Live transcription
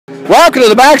Welcome to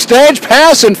the backstage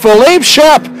pass, and Philippe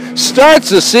Chiappe starts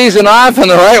the season off in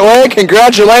the right way.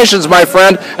 Congratulations, my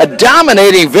friend. A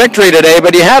dominating victory today,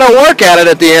 but you had to work at it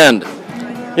at the end.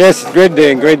 Yes, great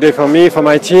day for me, for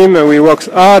my team. We worked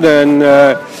hard, and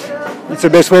it's the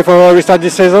best way for restart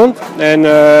this season. And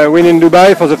win in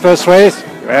Dubai for the first race.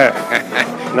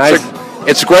 Nice.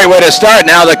 It's a great way to start.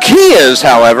 Now the key is,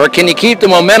 however, can you keep the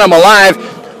momentum alive?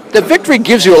 The victory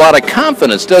gives you a lot of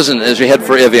confidence, doesn't it, as you head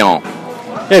for Evian?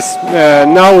 Yes,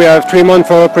 now we have 3 months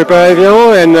for prepare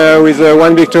Evian, and with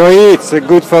one victory, it's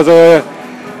good for the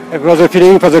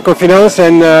feeling, for the confidence,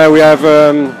 and we have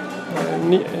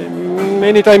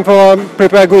many time for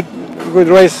prepare good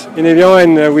race in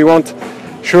Evian, and we want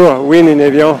sure win in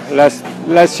Evian.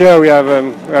 Last year we have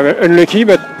unlucky,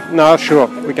 but now sure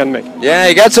we can make. Yeah,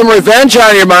 you got some revenge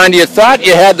on your mind. You thought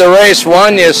you had the race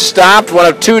won, you stopped one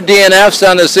of 2 DNFs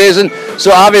on the season,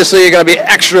 so obviously you're going to be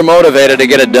extra motivated to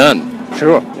get it done.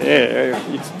 Sure. Yeah,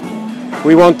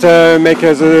 we want to make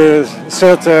the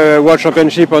third World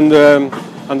Championship on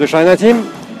the China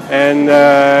team, and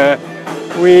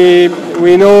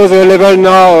we know the level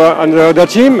now on the other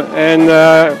team, and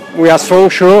we are strong,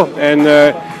 sure,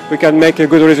 and we can make a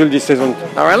good result this season.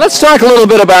 All right, let's talk a little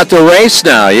bit about the race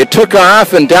now. You took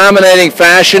off in dominating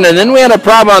fashion, and then we had a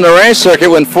problem on the race circuit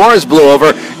when Forrest blew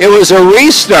over. It was a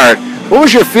restart. What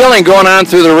was your feeling going on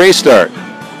through the restart?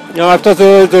 You know, after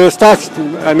the start,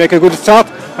 I make a good start.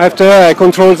 After I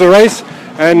control the race,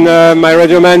 and my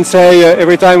radio man say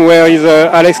every time where is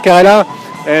Alex Carella,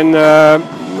 and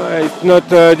it's not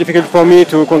difficult for me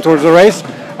to control the race.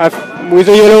 With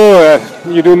the yellow,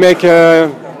 you do make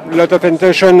a lot of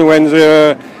intention when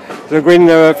the green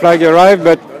flag arrive,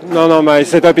 but no, my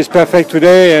setup is perfect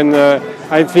today, and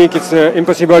I think it's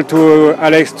impossible to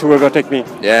Alex to overtake me.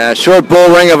 Yeah, short bull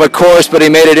ring of a course, but he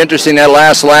made it interesting that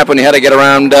last lap when he had to get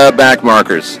around back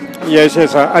markers. Yes.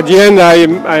 At the end,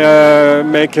 I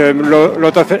make a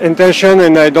lot of intention,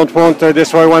 and I don't want to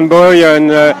destroy one boy,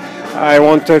 and I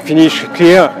want to finish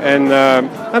clear, and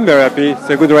I'm very happy. It's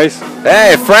a good race.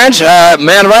 Hey, French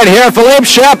man right here, Philippe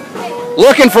Chiappe,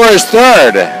 looking for his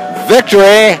third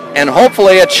victory and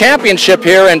hopefully a championship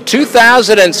here in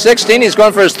 2016. He's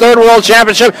going for his third World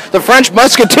Championship. The French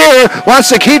Musketeer wants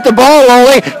to keep the ball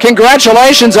rolling.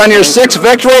 Congratulations on your 6th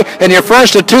victory and your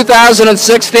first of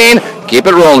 2016. Keep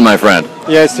it rolling, my friend.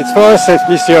 Yes, it's for us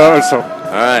this year also. All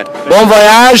right. Bon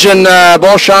voyage and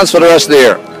bon chance for the rest of the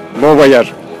year. Bon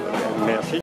voyage.